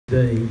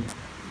day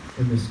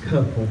in this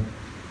couple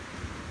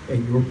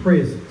and your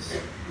presence.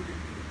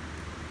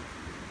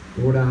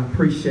 Lord, I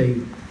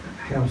appreciate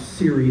how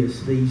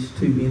serious these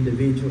two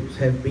individuals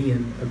have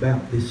been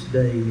about this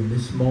day and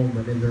this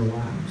moment in their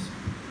lives.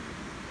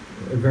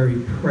 They're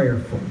very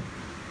prayerful,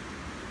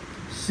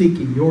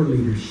 seeking your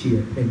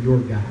leadership and your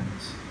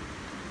guidance.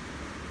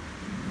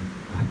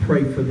 I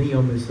pray for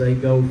them as they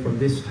go from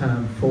this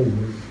time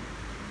forward.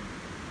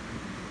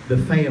 The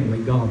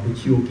family, God,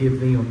 that you'll give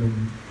them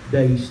in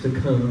days to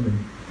come.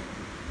 And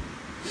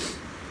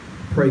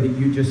I pray that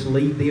you just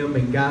lead them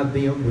and guide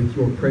them with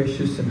your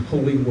precious and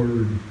holy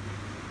word.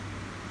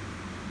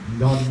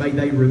 God, may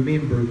they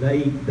remember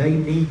they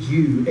need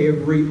you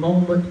every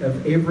moment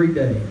of every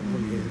day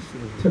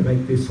to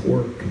make this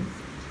work.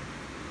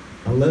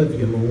 I love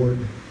you, Lord.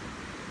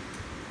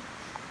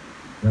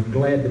 I'm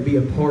glad to be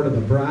a part of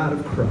the bride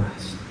of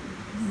Christ.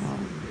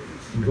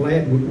 I'm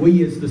glad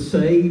we as the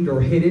saved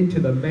are headed to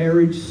the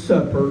marriage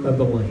supper of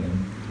the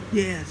Lamb.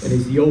 Yes. And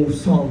as the old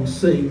song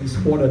sings,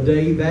 what a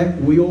day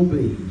that will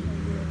be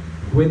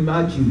when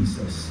my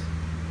Jesus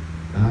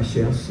I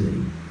shall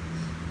see.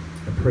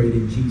 I pray it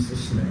in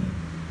Jesus' name.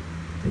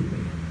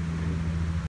 Amen.